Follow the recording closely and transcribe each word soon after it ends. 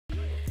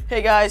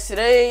Hey guys,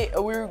 today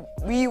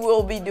we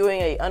will be doing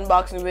a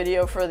unboxing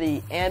video for the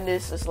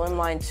Andis Slim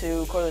Line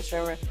 2 cordless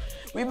trimmer.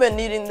 We've been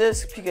needing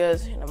this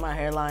because my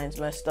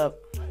hairline's messed up.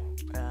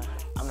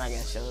 I'm not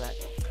gonna show that,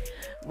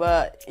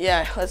 but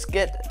yeah, let's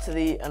get to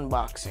the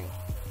unboxing.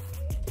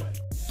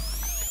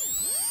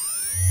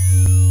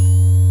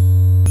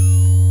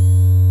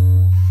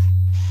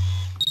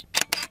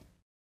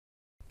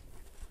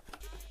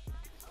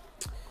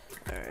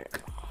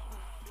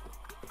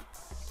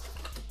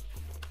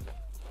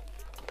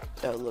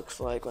 That looks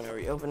like whenever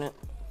you open it.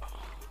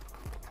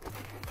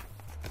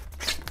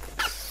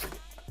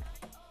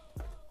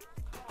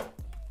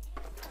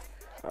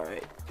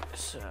 Alright,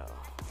 so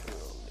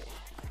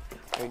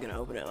we're gonna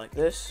open it like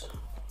this.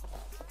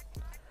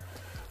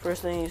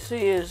 First thing you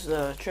see is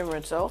the trimmer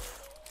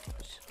itself.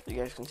 You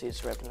guys can see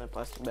it's wrapped in a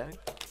plastic bag.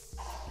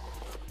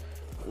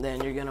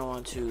 Then you're gonna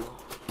want to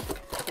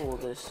pull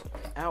this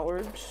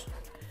outwards.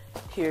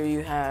 Here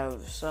you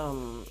have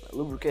some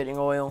lubricating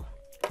oil.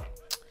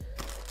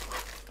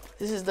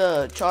 This is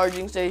the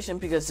charging station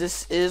because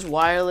this is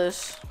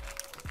wireless.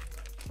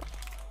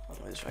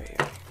 This right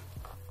here.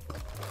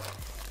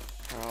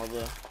 All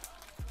the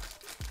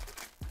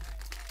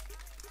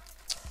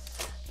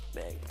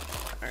bag.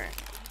 All right.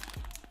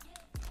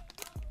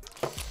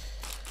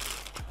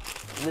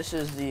 This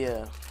is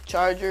the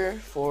charger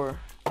for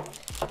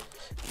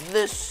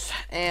this,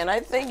 and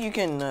I think you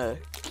can I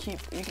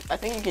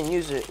think you can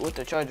use it with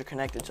the charger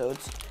connected, so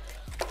it's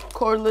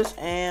cordless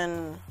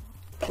and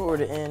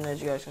corded in, as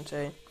you guys can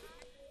see.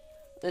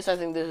 I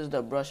think this is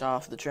the brush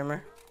off the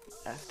trimmer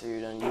after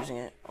you're done using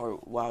it or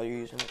while you're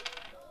using it.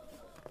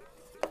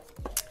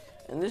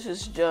 And this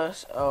is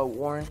just a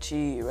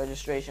warranty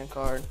registration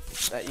card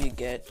that you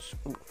get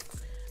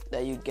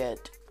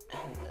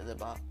in the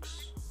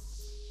box.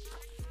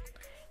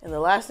 And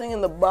the last thing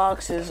in the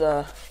box is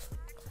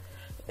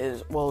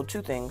well,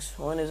 two things.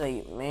 One is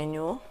a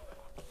manual.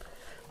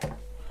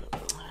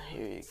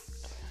 Here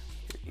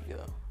you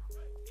go.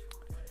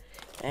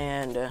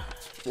 And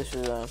this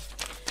is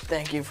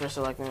thank you for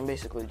selecting, and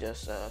basically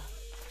just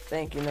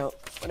thank you note,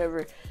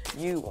 whatever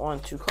you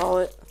want to call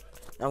it.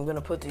 Now I'm gonna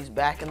put these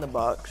back in the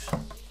box,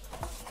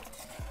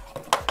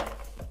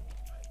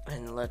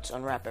 and let's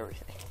unwrap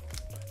everything.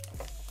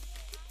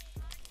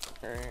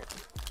 Alright,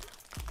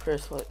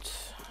 first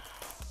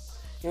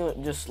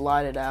just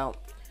slide it out.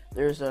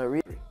 There's a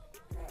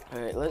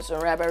alright, let's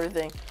unwrap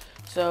everything.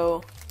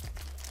 So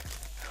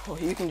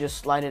you can just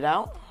slide it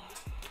out.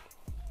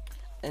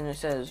 And it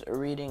says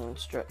read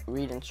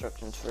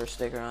instructions for a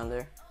sticker on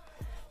there.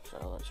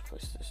 So let's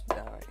place this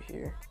down right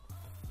here.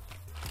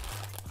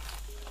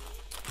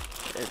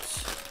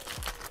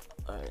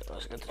 Alright,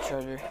 let's get the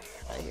charger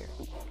right here.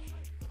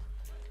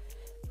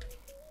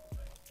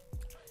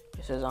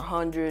 It says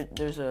 100,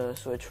 there's a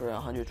switch for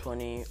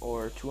 120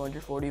 or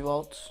 240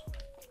 volts.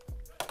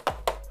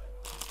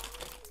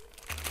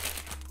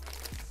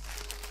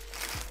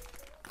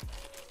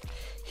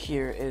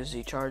 Here is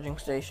the charging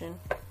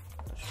station.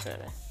 Let's try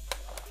to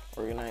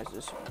organize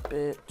this a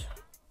bit.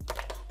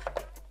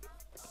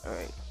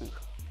 Alright.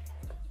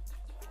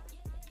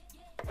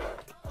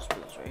 Let's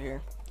put this right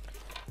here.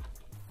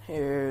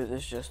 Here,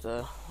 this is just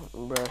a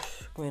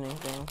brush cleaning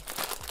thing.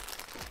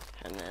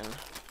 And then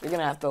you're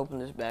gonna have to open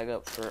this bag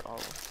up for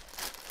all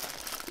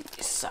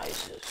the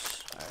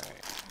sizes.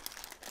 Alright.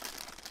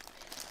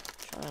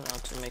 Try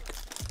not to make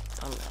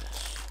a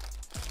mess.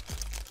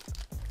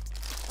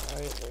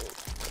 Alright, there.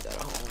 I got a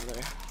hole in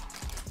there.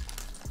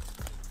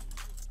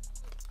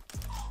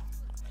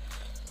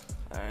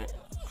 Alright,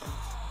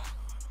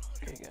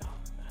 there you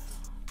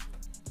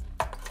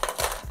go.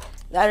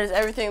 That is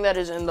everything that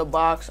is in the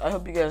box. I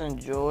hope you guys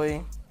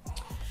enjoy.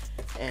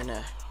 And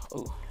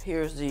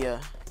here's the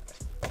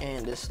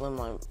Andis Slim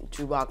Line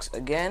 2 box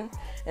again.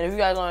 And if you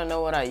guys want to know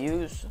what I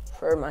use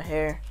for my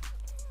hair,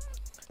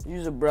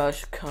 use a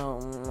brush,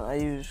 comb. I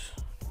use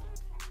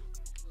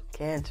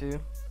Cantu.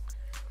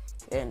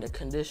 And to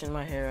condition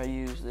my hair, I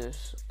use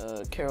this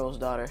Carol's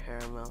Daughter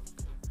Hair Milk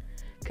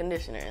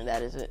conditioner, and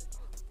that is it.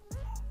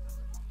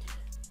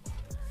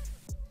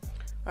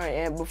 Alright,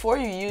 and before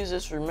you use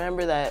this,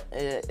 remember that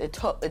it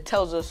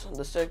tells us,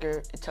 the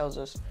sticker, it tells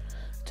us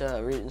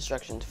to read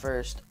instructions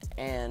first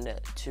and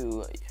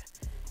to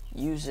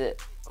use it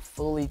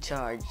fully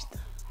charged.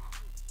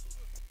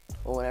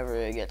 Or whenever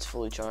it gets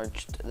fully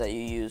charged, that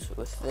you use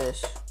with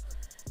this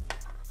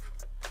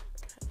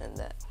and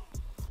that.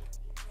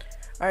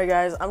 Alright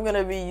guys, I'm going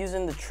to be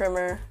using the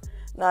trimmer.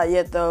 Not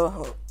yet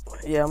though.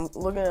 Yeah, I'm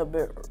looking a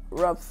bit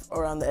rough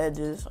around the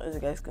edges. As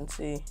you guys can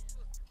see,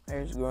 my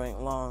hair is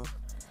growing long.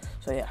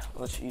 So yeah,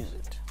 let's use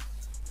it.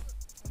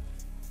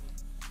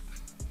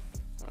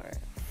 Alright.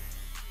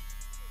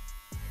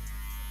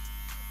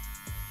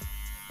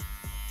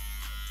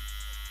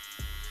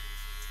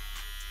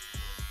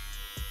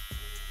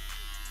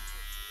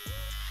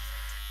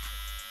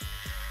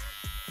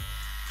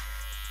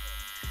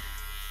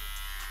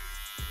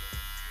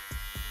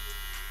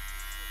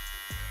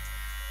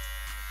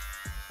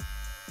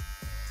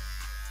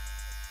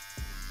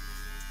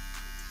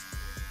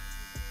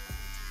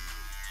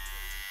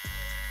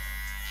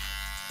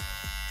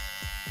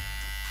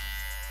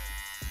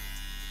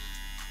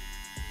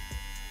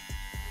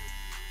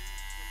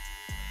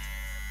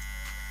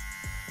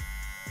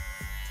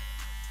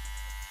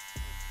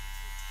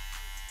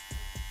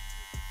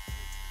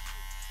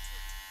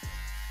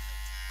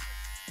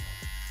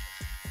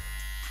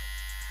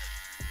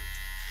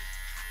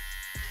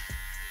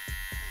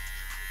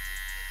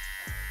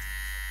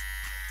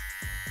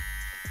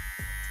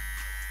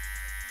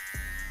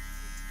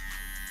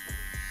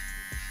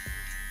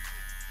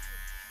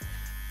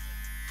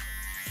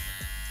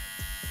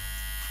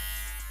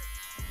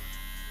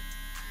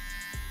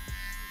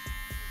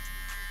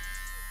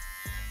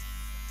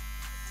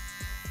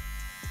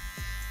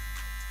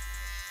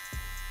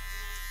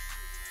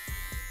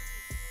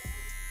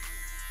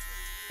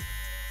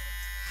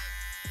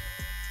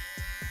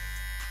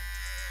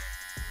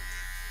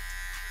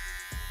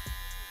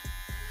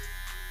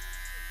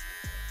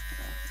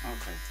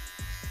 Okay.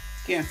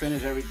 Can't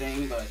finish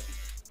everything, but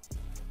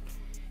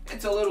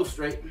it's a little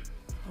straight.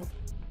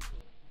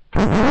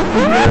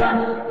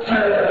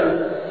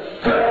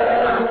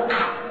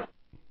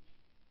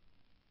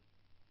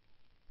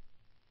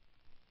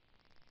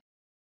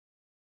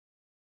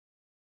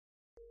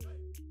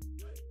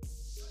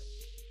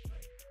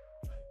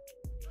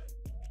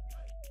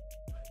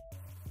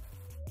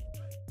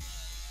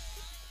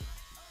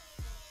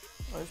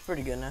 Oh, it's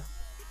pretty good now.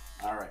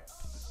 All right.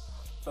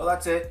 So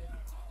that's it.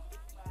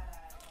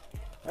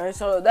 Alright,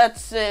 so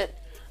that's it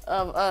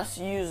of us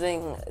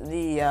using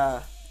the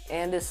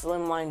Andis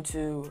Slim Line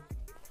 2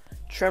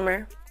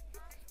 trimmer.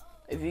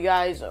 If you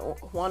guys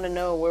want to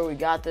know where we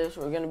got this,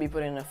 we're going to be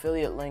putting an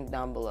affiliate link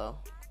down below.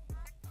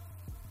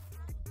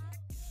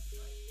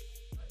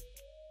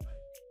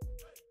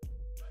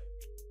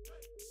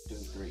 Two,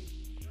 three.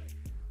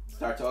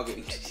 Start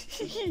talking.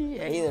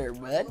 Hey there,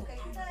 bud.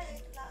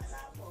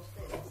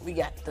 We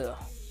got the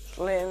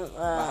slim.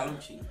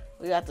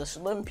 We got the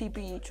Slim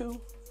PPE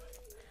 2.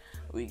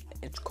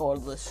 It's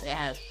called the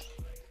Sash.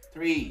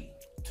 3,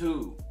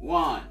 2,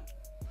 1.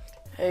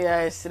 Hey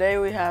guys, today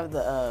we have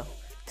the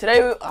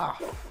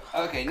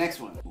Okay, next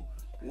one.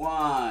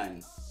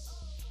 1.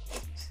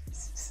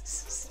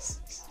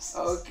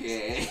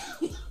 Okay.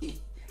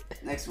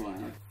 Next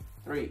one.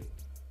 3.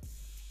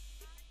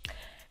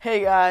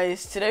 Hey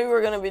guys, today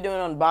we're gonna be doing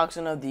an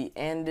unboxing of the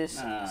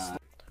Andis.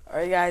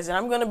 Alright guys, and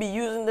I'm gonna be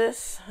using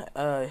this,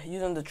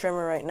 using the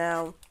trimmer right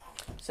now.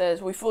 It says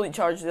we fully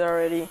charged it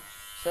already.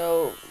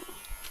 So